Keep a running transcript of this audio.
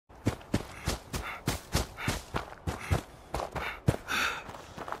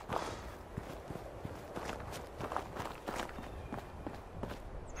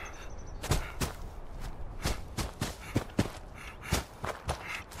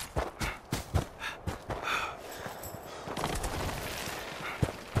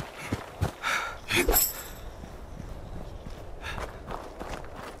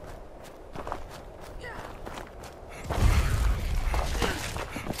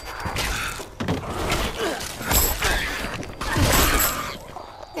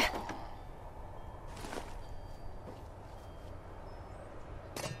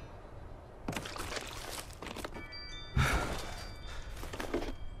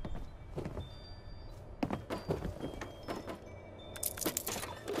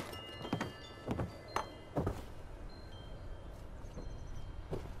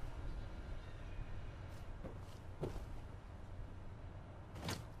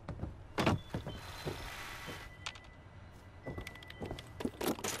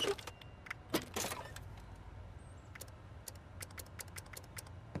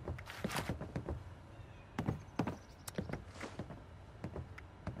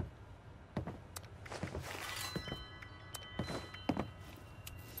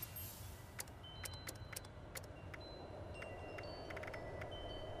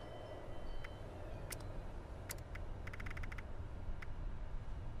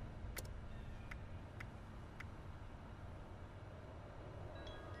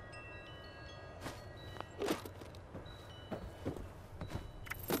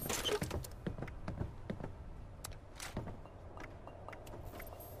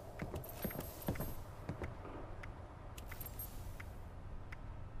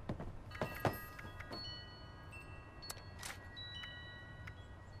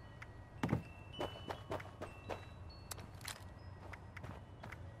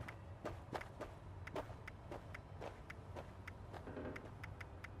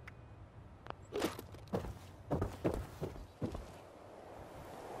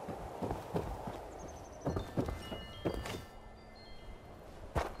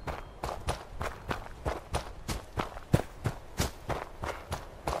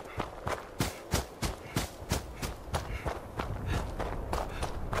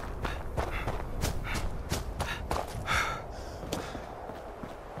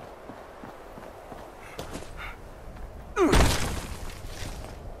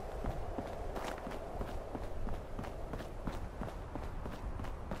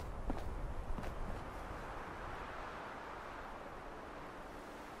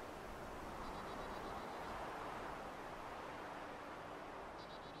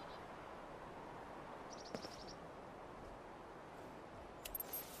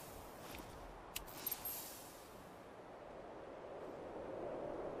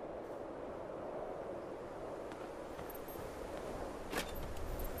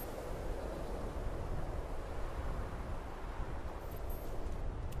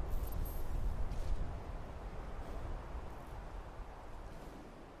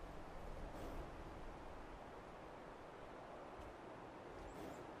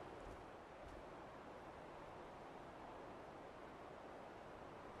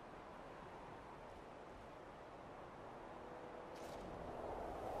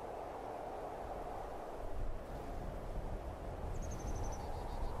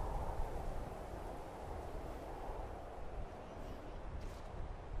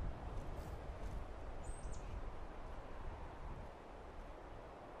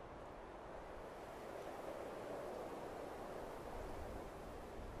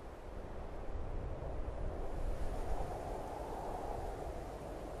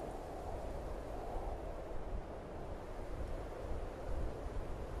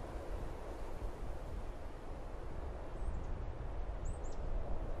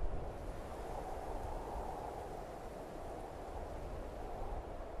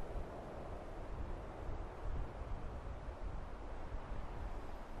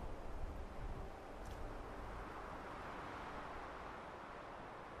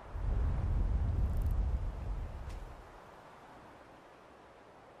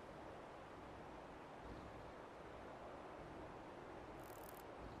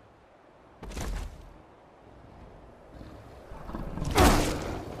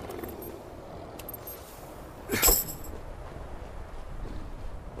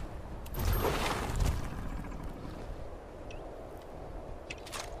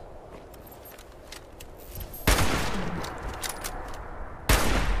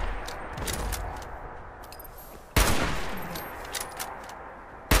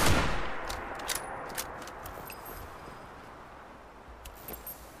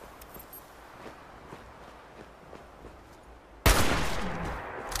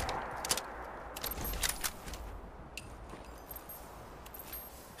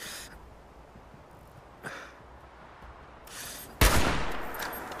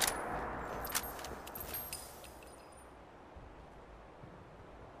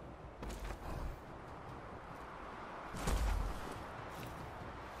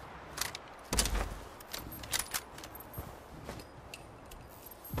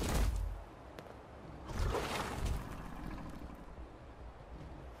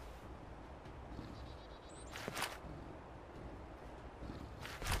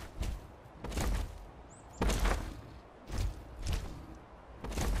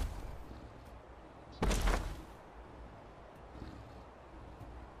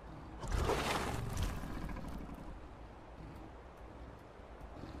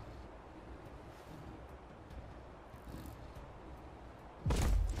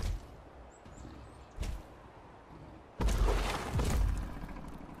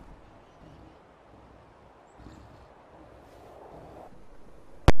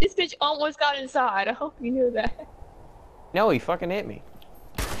This bitch almost got inside. I hope you knew that. No, he fucking hit me.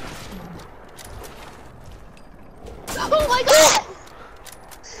 Oh my god!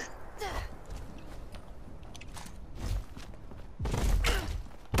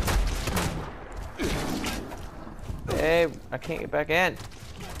 Hey, I can't get back in.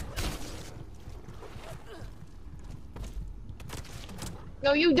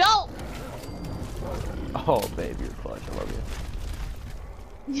 No, you don't! Oh, babe, you're clutch. I love you.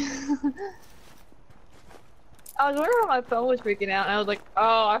 I was wondering why my phone was freaking out, and I was like,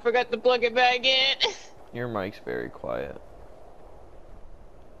 oh, I forgot to plug it back in. Your mic's very quiet.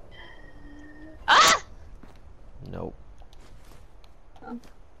 Ah! Nope. Oh.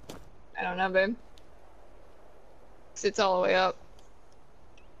 I don't know, babe. It's all the way up.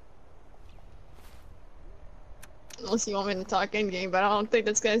 Unless you want me to talk in game, but I don't think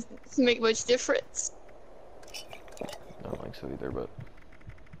that's gonna make much difference. I don't think so either, but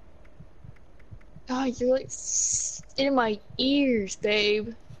God, you're like in my ears,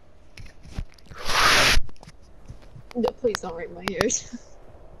 babe. No, please don't rape my ears.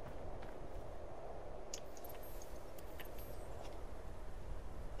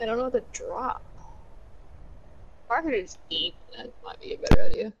 I don't know what to drop. If I could just eat, that might be a better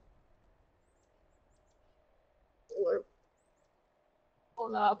idea. Or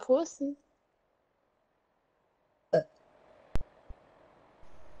on a pussy.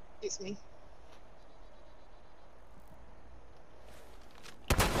 Excuse me.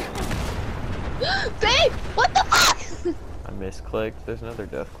 Babe! What the fuck? I misclicked. There's another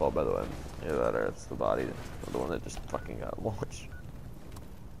death claw, by the way. Yeah, that's the body. The one that just fucking got launched.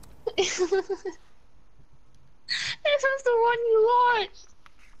 This was the one you launched!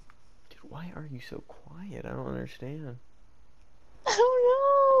 Dude, why are you so quiet? I don't understand. I don't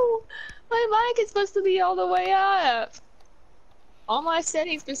know! My mic is supposed to be all the way up. All my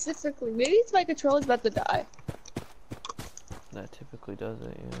settings specifically. Maybe it's my controller's about to die. That typically does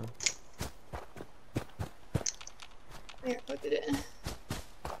it, you know. There, look at it.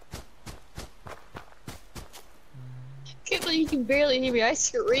 Can't believe you can barely hear me. I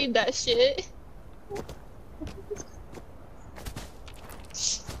screamed that shit.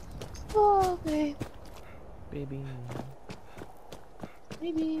 Oh, babe. Baby.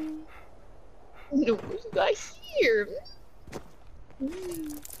 Baby. No, what you got here? I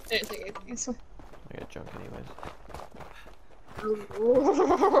didn't take anything, I swear. I got junk anyways.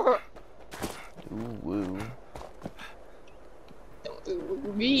 Don't Ooh woo.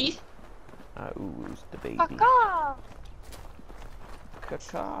 do me. I ooh woo's the baby. Caca.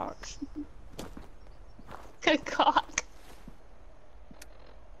 Cacock. Cacock.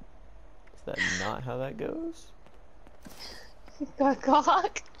 Is that not how that goes?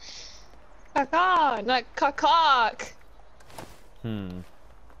 Cacock. Caca, not cacock. Well,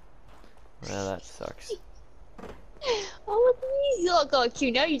 that sucks. Oh, look at me. You look all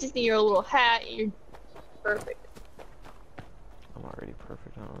cute. Now you just need your little hat and you're perfect. I'm already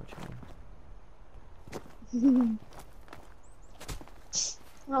perfect. I don't know what you mean.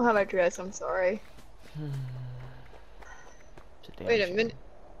 I don't have a dress. I'm sorry. It's a damn Wait a shame. minute.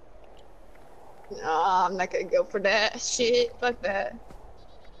 Nah, I'm not gonna go for that shit. Fuck that.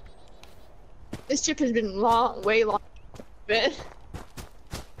 This trip has been long, way long. Been.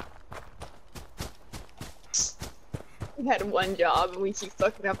 We had one job and we keep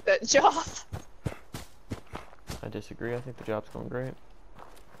fucking up that job. I disagree. I think the job's going great.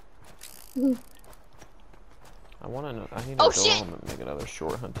 I want to know. I need to go shit! home and make another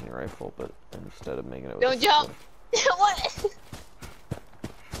short hunting rifle, but instead of making it with Don't jump! What?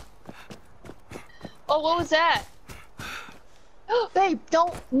 Oh, what was that? Babe,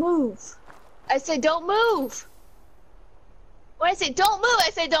 don't move. I said don't move. When I say don't move, I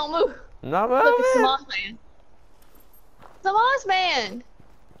say don't move. Not Look, it's the moving. Moss Man. The Moss Man.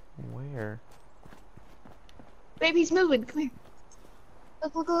 Where? Babe, he's moving. Come here.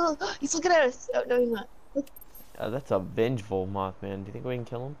 Look, look, look, look. He's looking at us. Oh, no, he's not. Look. That's a vengeful Mothman. Do you think we can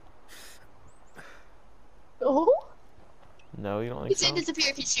kill him? Oh? No, you don't think He's so? gonna disappear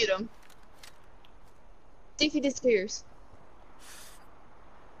if you shoot him. See if he disappears.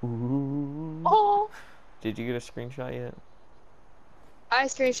 Ooh. Oh! Did you get a screenshot yet? I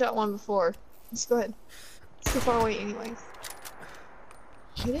screenshot one before. Just go ahead. It's too far away anyways.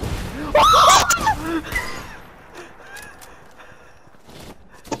 Hit it?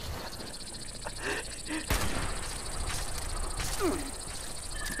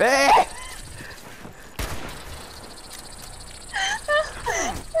 Babe!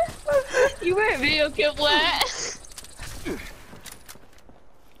 You weren't video kill flat.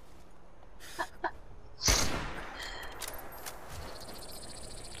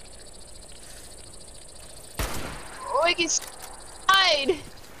 fucking died.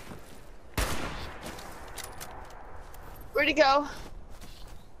 Where'd he go?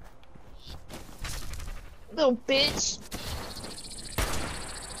 Little bitch.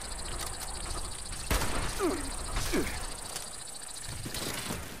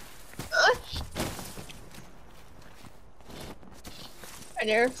 I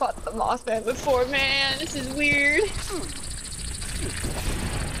never fought the Mothman before, man. This is weird.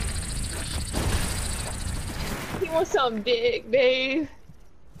 He wants some dick, babe.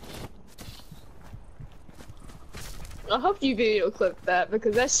 I hope you video clipped that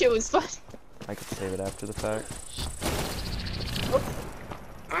because that shit was funny. I could save it after the fact.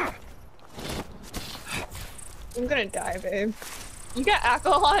 I'm gonna die, babe. You got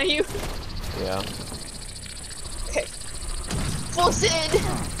alcohol on you? Yeah. Okay. Full Sid!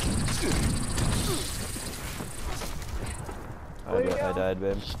 I died,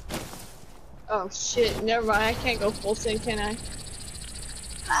 babe. Oh shit, never mind. I can't go full Sid, can I?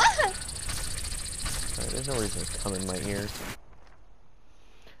 Alright, there's no reason to come in my ears.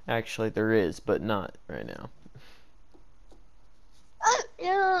 Actually, there is, but not right now.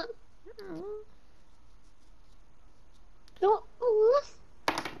 Yeah. Don't.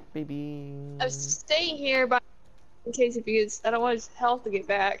 Baby. I'm staying here by in case if he gets. I don't want his health to get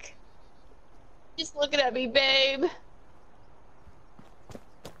back. Just looking at me, babe.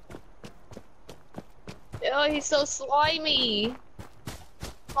 Oh, he's so slimy.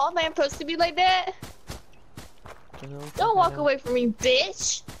 Oh man, supposed to be like that? Don't walk away from me,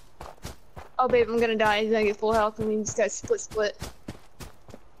 bitch. Oh, babe, I'm gonna die. He's gonna get full health and we just got split.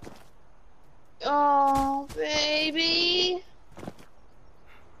 Oh, baby.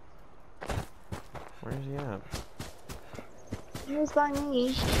 Where's he at? He was by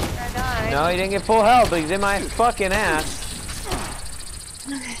me. I died. No, he didn't get full health, but he's in my fucking ass.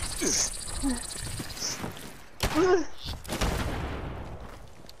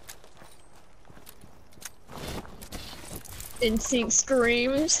 Instinct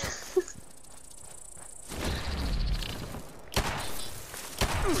screams.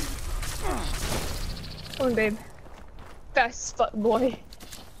 Come on, babe. Fast as fuck, boy.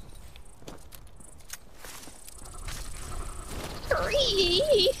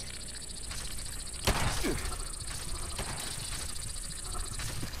 Hurry!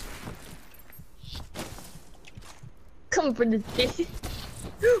 Come for this bitch.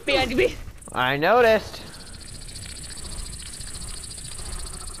 Behind me. I noticed.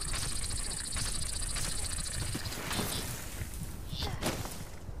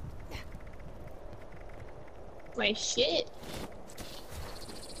 My shit.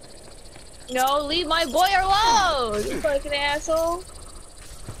 No, leave my boy alone, you fucking asshole.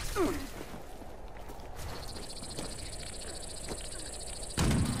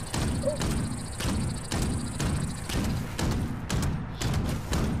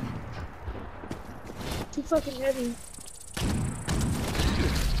 Too fucking heavy.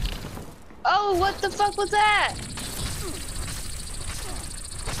 Oh, what the fuck was that?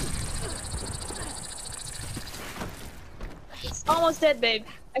 It's almost dead, babe.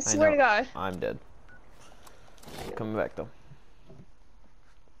 I swear to God. I'm dead. Coming back though.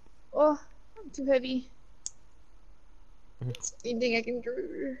 Oh, I'm too heavy. It's anything I can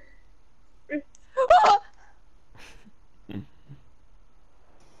do.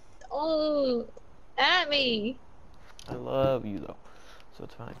 Oh, at me. I love you though, so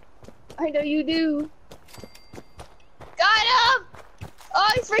it's fine. I know you do. Got him!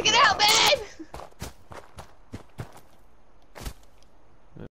 Oh, he's freaking out, babe!